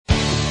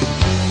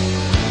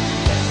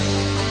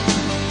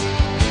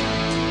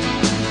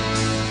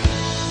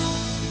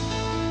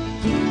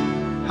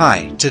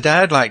Hi, today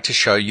I'd like to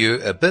show you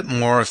a bit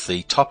more of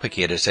the topic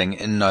editing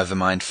in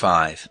NovaMind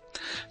 5.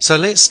 So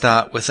let's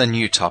start with a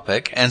new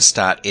topic and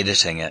start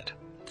editing it.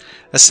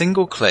 A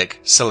single click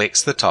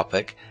selects the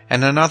topic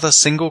and another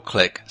single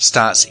click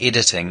starts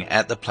editing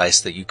at the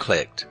place that you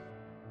clicked.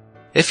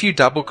 If you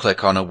double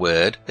click on a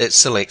word, it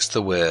selects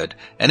the word,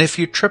 and if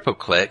you triple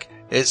click,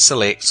 it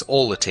selects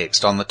all the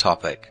text on the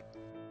topic.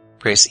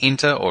 Press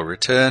Enter or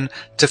Return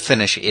to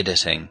finish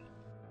editing.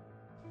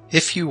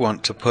 If you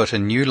want to put a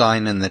new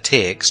line in the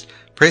text,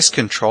 press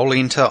Ctrl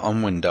Enter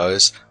on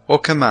Windows or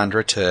Command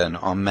Return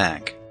on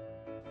Mac.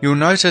 You'll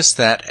notice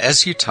that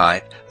as you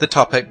type, the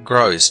topic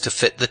grows to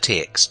fit the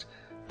text,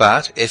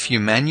 but if you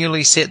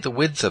manually set the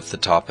width of the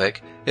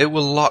topic, it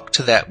will lock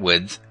to that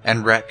width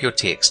and wrap your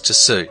text to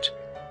suit.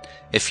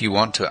 If you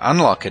want to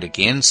unlock it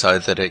again so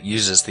that it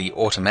uses the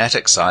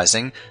automatic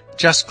sizing,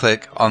 just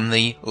click on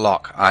the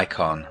lock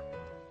icon.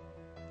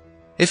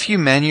 If you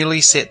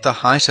manually set the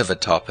height of a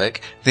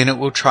topic, then it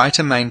will try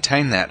to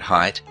maintain that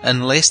height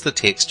unless the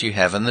text you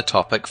have in the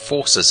topic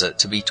forces it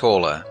to be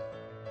taller.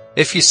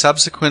 If you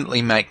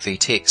subsequently make the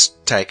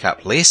text take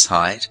up less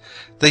height,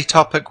 the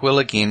topic will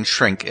again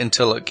shrink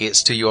until it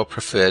gets to your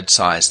preferred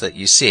size that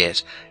you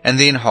set, and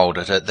then hold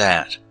it at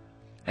that.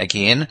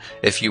 Again,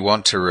 if you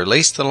want to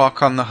release the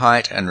lock on the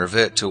height and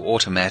revert to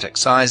automatic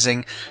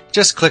sizing,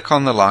 just click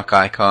on the lock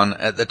icon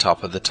at the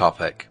top of the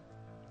topic.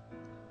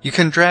 You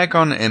can drag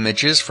on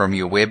images from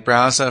your web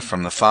browser,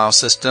 from the file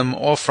system,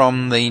 or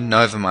from the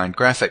NovaMind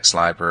graphics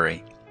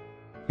library.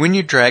 When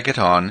you drag it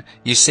on,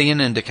 you see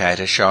an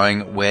indicator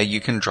showing where you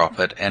can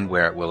drop it and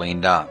where it will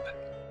end up.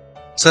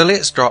 So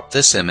let's drop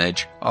this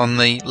image on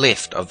the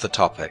left of the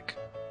topic.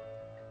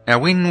 Now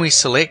when we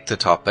select the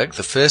topic,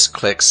 the first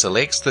click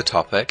selects the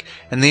topic,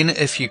 and then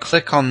if you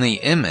click on the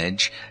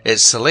image, it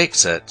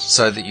selects it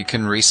so that you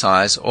can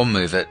resize or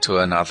move it to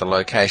another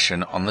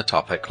location on the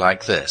topic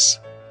like this.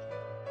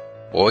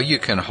 Or you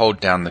can hold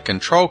down the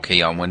Control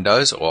key on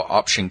Windows or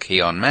Option key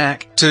on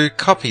Mac to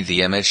copy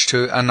the image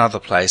to another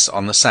place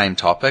on the same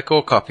topic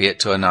or copy it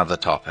to another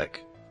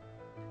topic.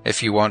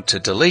 If you want to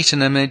delete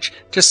an image,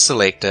 just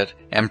select it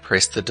and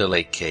press the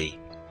Delete key.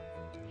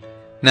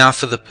 Now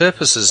for the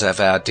purposes of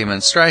our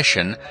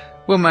demonstration,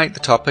 we'll make the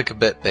topic a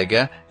bit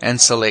bigger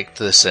and select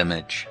this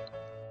image.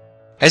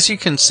 As you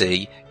can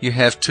see, you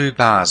have two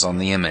bars on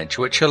the image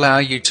which allow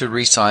you to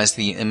resize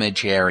the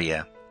image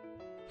area.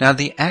 Now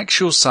the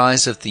actual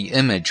size of the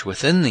image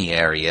within the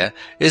area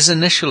is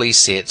initially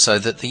set so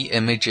that the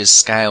image is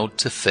scaled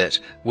to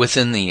fit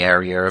within the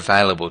area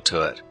available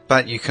to it,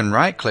 but you can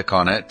right-click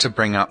on it to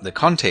bring up the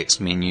context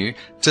menu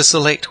to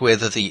select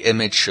whether the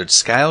image should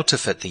scale to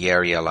fit the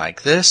area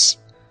like this,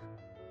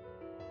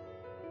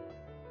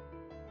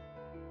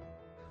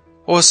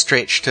 or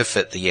stretch to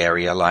fit the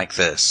area like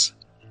this.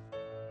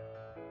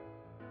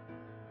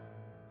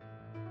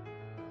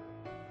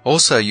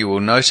 Also, you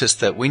will notice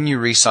that when you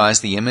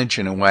resize the image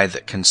in a way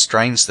that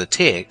constrains the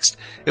text,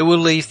 it will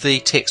leave the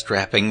text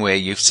wrapping where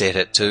you've set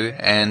it to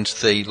and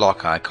the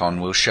lock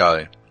icon will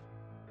show.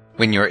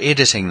 When you're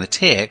editing the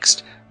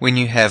text, when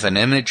you have an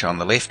image on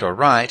the left or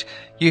right,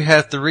 you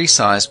have the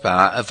resize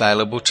bar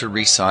available to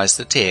resize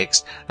the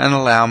text and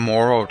allow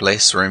more or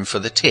less room for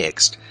the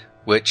text,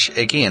 which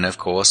again of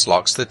course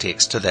locks the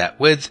text to that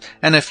width,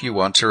 and if you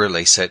want to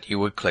release it you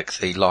would click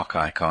the lock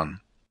icon.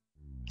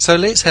 So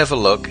let's have a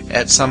look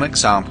at some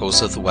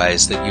examples of the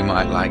ways that you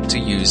might like to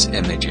use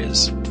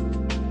images.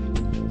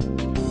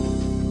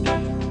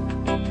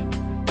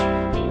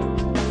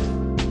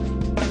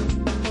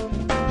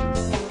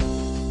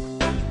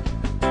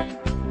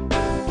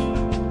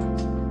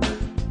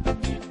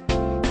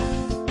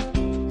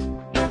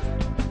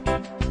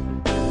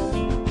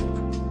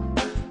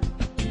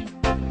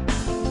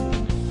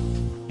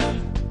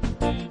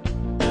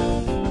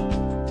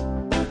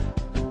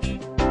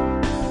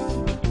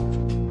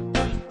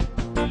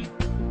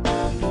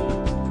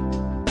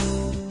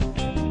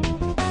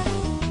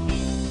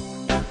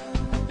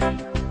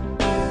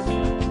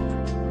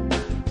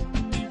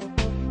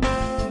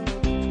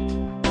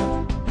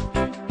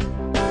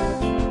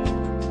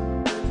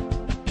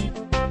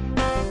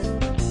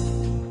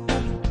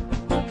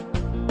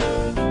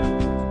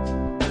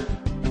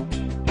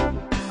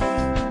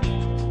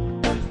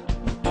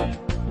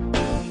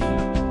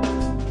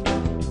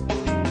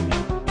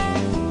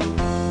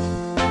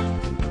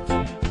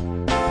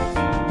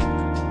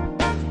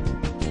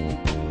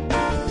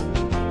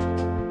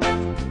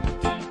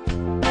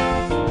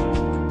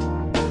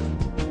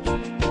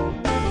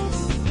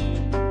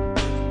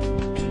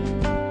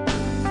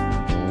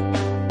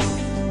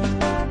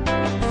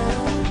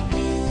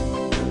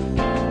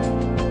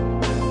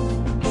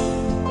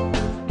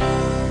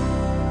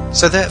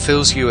 So that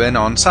fills you in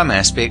on some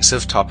aspects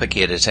of topic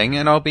editing,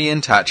 and I'll be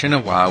in touch in a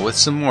while with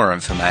some more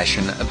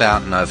information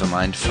about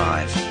NovaMind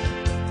 5.